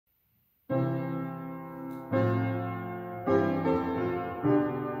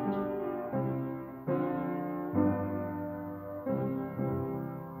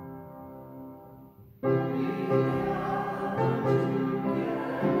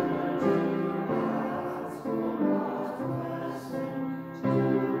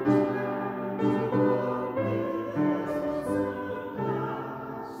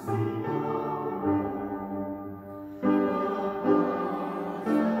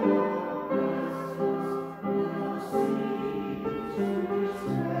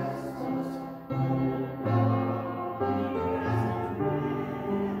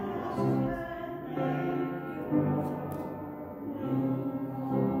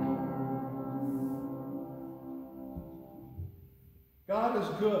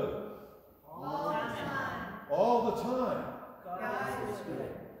God is good. All the time. All the time. God is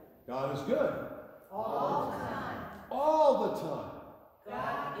good. God is good. All the time. All the time.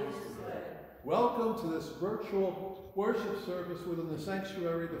 God is good. Welcome to this virtual worship service within the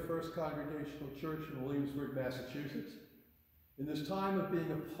sanctuary of the First Congregational Church in Williamsburg, Massachusetts. In this time of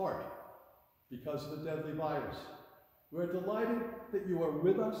being apart because of the deadly virus, we are delighted that you are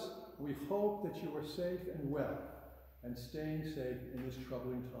with us. We hope that you are safe and well and staying safe in this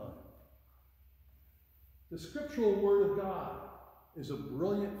troubling time. The scriptural word of God is a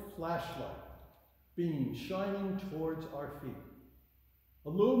brilliant flashlight beam shining towards our feet,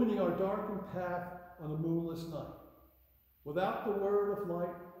 illumining our darkened path on a moonless night. Without the word of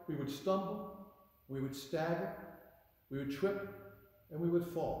light, we would stumble, we would stagger, we would trip, and we would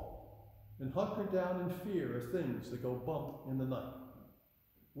fall, and hunker down in fear of things that go bump in the night.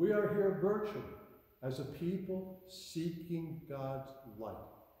 We are here virtually as a people seeking God's light.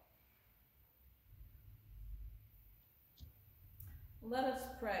 Let us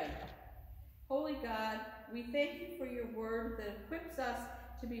pray. Holy God, we thank you for your word that equips us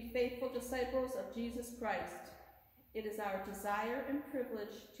to be faithful disciples of Jesus Christ. It is our desire and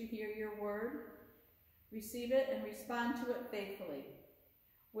privilege to hear your word, receive it, and respond to it faithfully.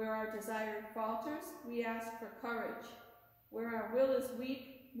 Where our desire falters, we ask for courage. Where our will is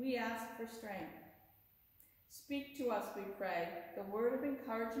weak, we ask for strength. Speak to us, we pray, the word of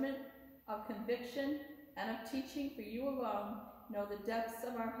encouragement, of conviction, and of teaching, for you alone know the depths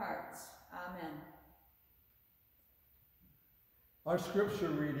of our hearts. Amen. Our scripture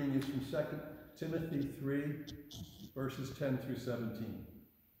reading is from 2 Timothy 3, verses 10 through 17.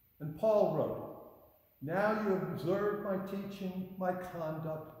 And Paul wrote, "Now you have observed my teaching, my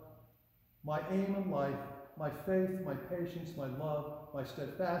conduct, my aim in life, my faith, my patience, my love, my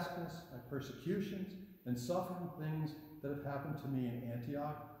steadfastness, my persecutions, and suffering things that have happened to me in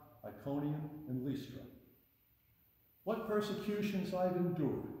Antioch, Iconium, and Lystra. What persecutions I've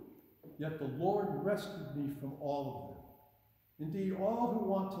endured, yet the Lord rescued me from all of them. Indeed, all who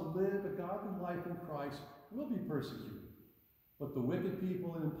want to live a godly life in Christ will be persecuted, but the wicked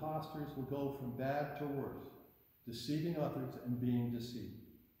people and impostors will go from bad to worse, deceiving others and being deceived.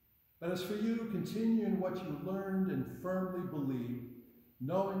 But as for you, continue in what you learned and firmly believed,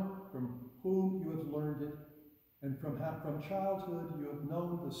 knowing from whom you have learned it, and from childhood you have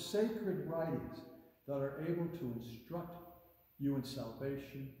known the sacred writings that are able to instruct you in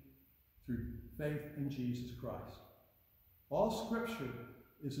salvation through faith in Jesus Christ. All scripture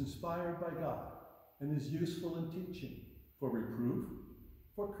is inspired by God and is useful in teaching, for reproof,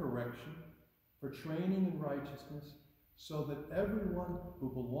 for correction, for training in righteousness, so that everyone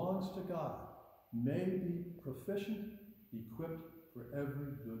who belongs to God may be proficient, equipped for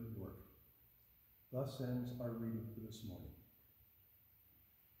every good work." Thus ends our reading for this morning.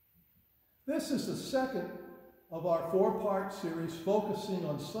 This is the second of our four-part series focusing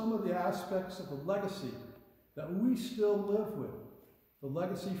on some of the aspects of the legacy that we still live with, the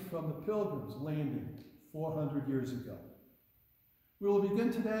legacy from the Pilgrims landing 400 years ago. We will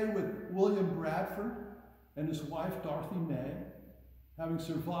begin today with William Bradford and his wife Dorothy May, having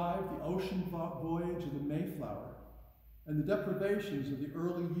survived the ocean voyage of the Mayflower and the deprivations of the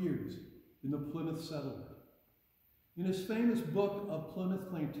early years in the Plymouth settlement. In his famous book of Plymouth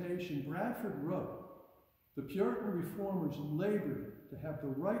Plantation, Bradford wrote, "The Puritan reformers labored to have the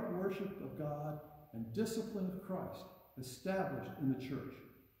right worship of God and discipline of Christ established in the church,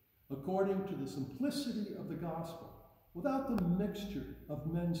 according to the simplicity of the gospel, without the mixture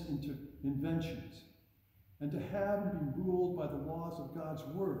of men's inventions, and to have and be ruled by the laws of God's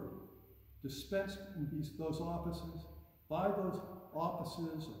word, dispensed in those offices by those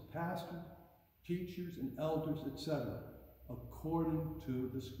offices of pastors, teachers, and elders, etc., according to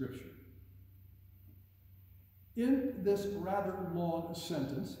the scripture." In this rather long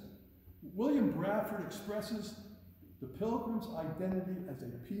sentence, William Bradford expresses the Pilgrims' identity as a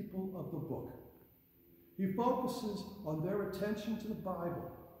people of the book. He focuses on their attention to the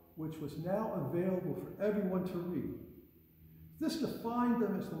Bible, which was now available for everyone to read. This defined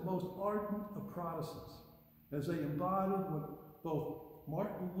them as the most ardent of Protestants, as they embodied what both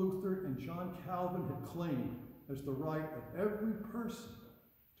Martin Luther and John Calvin had claimed as the right of every person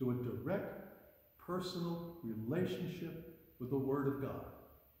to a direct, personal relationship with the Word of God.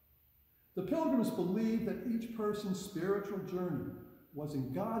 The Pilgrims believed that each person's spiritual journey was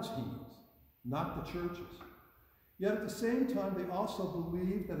in God's hands, not the church's. Yet at the same time, they also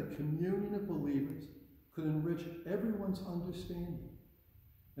believed that a communion of believers could enrich everyone's understanding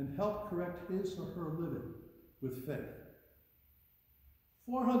and help correct his or her living with faith.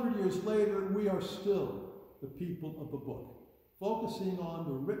 400 years later, we are still the people of the book, focusing on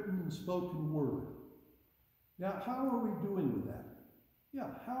the written and spoken word. Now, how are we doing with that? Yeah,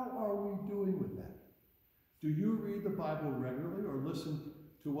 how are we doing with that? Do you read the Bible regularly or listen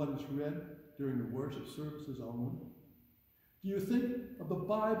to what is read during the worship services only? Do you think of the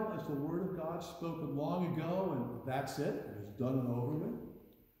Bible as the Word of God spoken long ago and that's it, it is done and over with?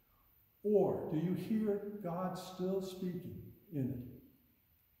 Or do you hear God still speaking in it?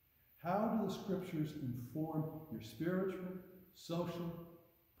 How do the Scriptures inform your spiritual, social,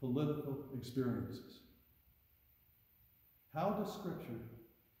 political experiences? How does Scripture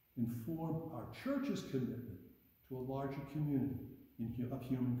inform our church's commitment to a larger community of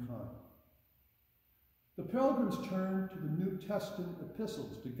humankind? The Pilgrims turned to the New Testament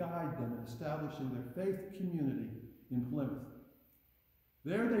epistles to guide them in establishing their faith community in Plymouth.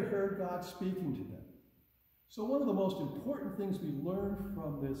 There they heard God speaking to them. So one of the most important things we learn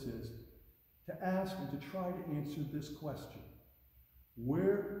from this is to ask and to try to answer this question.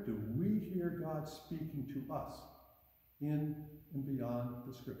 Where do we hear God speaking to us in and beyond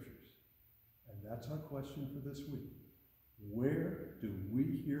the Scriptures? And that's our question for this week. Where do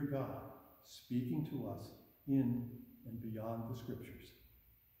we hear God speaking to us in and beyond the Scriptures?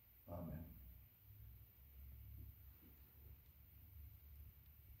 Amen.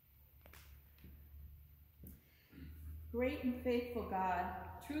 Great and faithful God,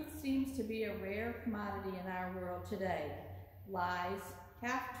 truth seems to be a rare commodity in our world today. Lies,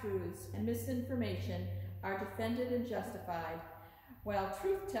 half-truths, and misinformation are defended and justified, while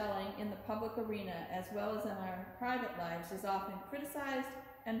truth-telling in the public arena as well as in our private lives is often criticized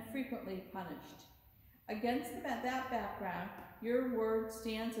and frequently punished. Against that background, your word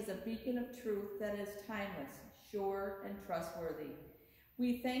stands as a beacon of truth that is timeless, sure, and trustworthy.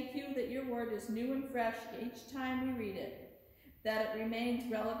 We thank you that your word is new and fresh each time we read it, that it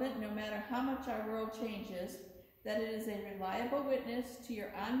remains relevant no matter how much our world changes, that it is a reliable witness to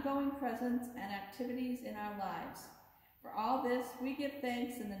your ongoing presence and activities in our lives. For all this, we give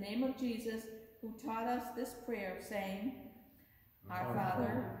thanks in the name of Jesus, who taught us this prayer, saying, Our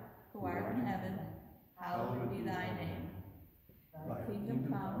Father, who art in heaven, hallowed be thy name. Thy kingdom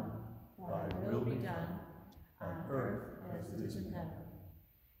come, thy will be done, on earth as it is in heaven.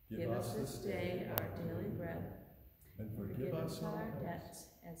 Give us this day our daily bread, and forgive us our debts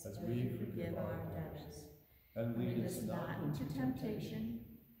as we forgive our debtors. And lead us not into temptation,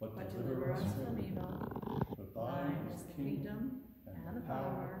 but deliver us from evil. For thine is the kingdom, and the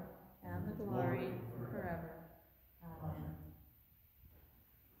power, and the glory forever. Amen.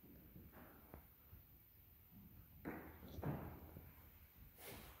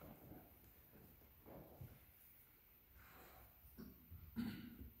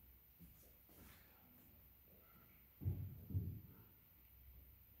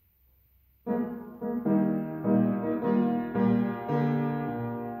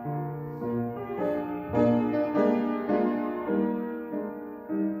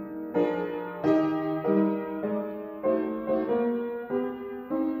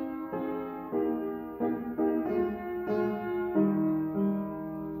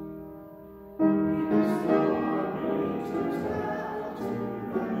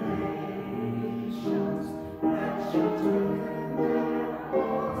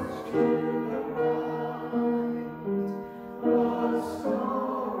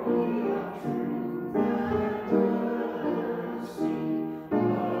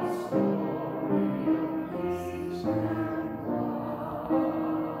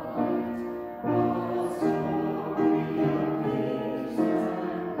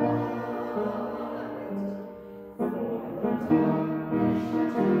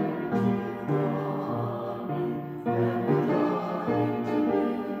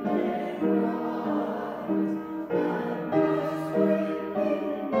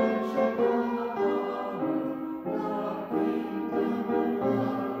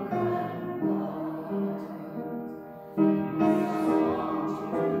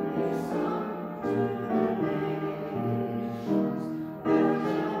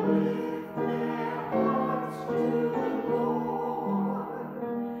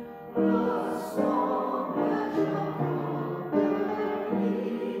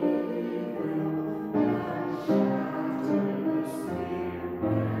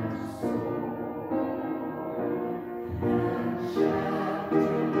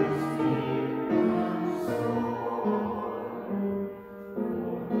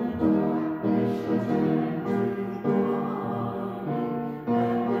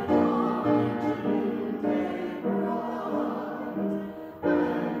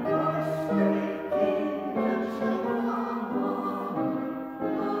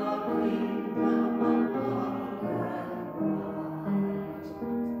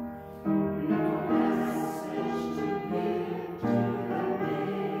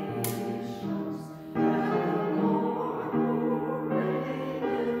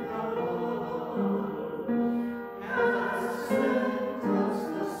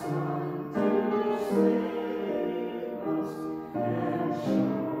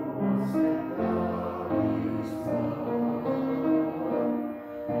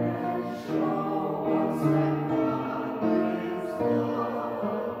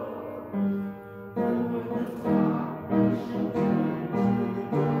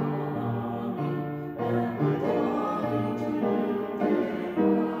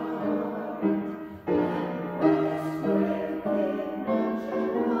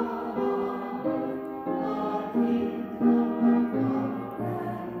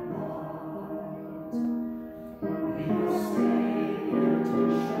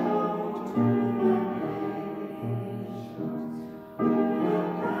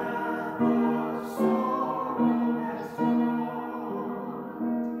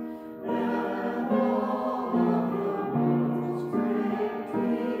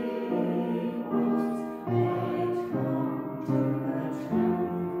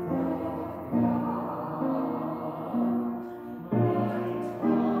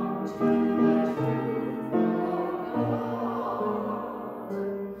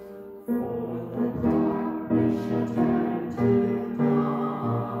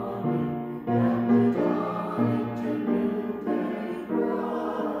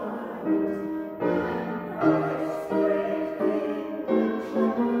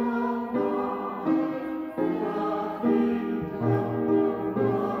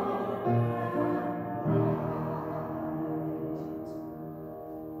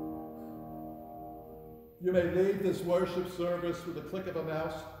 this worship service with a click of a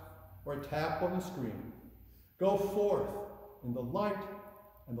mouse or a tap on the screen. Go forth in the light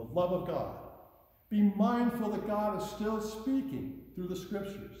and the love of God. Be mindful that God is still speaking through the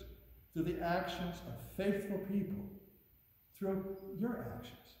scriptures, through the actions of faithful people, through your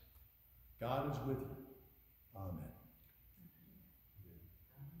actions. God is with you.